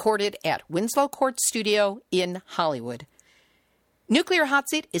 recorded at Winslow Court Studio in Hollywood. Nuclear Hot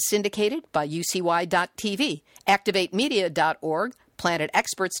Seat is syndicated by UCY.tv, ActivateMedia.org,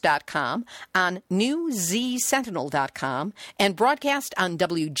 PlanetExperts.com, on NewZSentinel.com, and broadcast on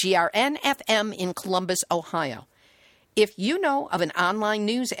WGRN-FM in Columbus, Ohio. If you know of an online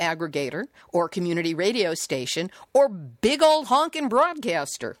news aggregator or community radio station or big old honkin'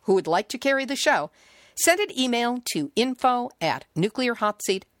 broadcaster who would like to carry the show, send an email to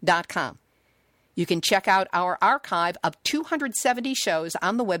info@nuclearhotseat.com. You can check out our archive of 270 shows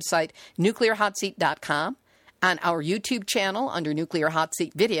on the website nuclearhotseat.com, on our YouTube channel under Nuclear Hot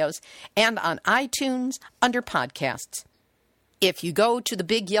Seat Videos, and on iTunes under Podcasts. If you go to the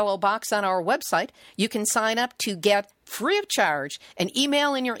big yellow box on our website, you can sign up to get, free of charge, an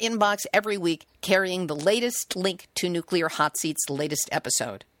email in your inbox every week carrying the latest link to Nuclear Hot Seat's latest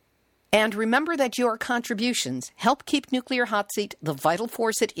episode. And remember that your contributions help keep Nuclear Hot Seat the vital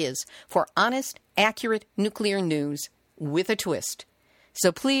force it is for honest, accurate nuclear news with a twist.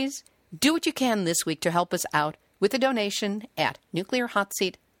 So please, do what you can this week to help us out with a donation at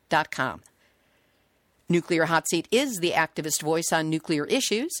nuclearhotseat.com. Nuclear Hot Seat is the activist voice on nuclear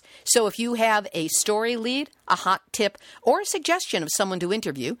issues, so if you have a story lead, a hot tip, or a suggestion of someone to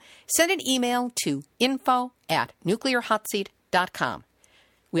interview, send an email to info@nuclearhotseat.com.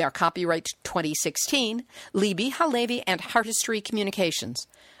 We are copyright 2016, Libby Halevi and Heartistry Communications.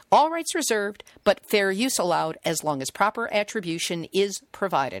 All rights reserved, but fair use allowed as long as proper attribution is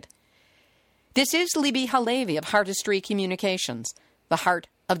provided. This is Libby Halevi of Heartistry Communications, the heart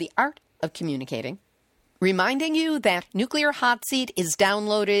of the art of communicating. Reminding you that Nuclear Hot Seat is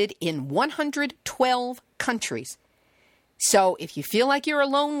downloaded in 112 countries. So if you feel like you're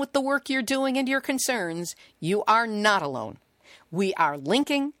alone with the work you're doing and your concerns, you are not alone. We are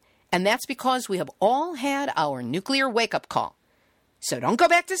linking, and that's because we have all had our nuclear wake-up call. So don't go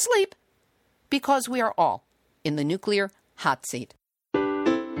back to sleep, because we are all in the Nuclear Hot Seat.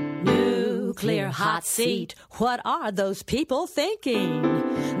 Nuclear hot seat, what are those people thinking?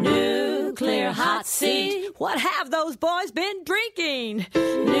 Nuclear hot seat, what have those boys been drinking?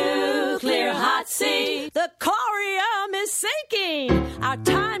 Nuclear hot seat, the corium is sinking. Our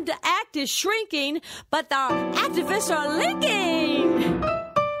time to act is shrinking, but our activists are linking.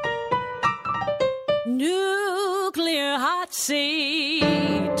 Nuclear hot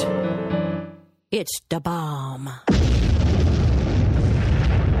seat, it's the bomb.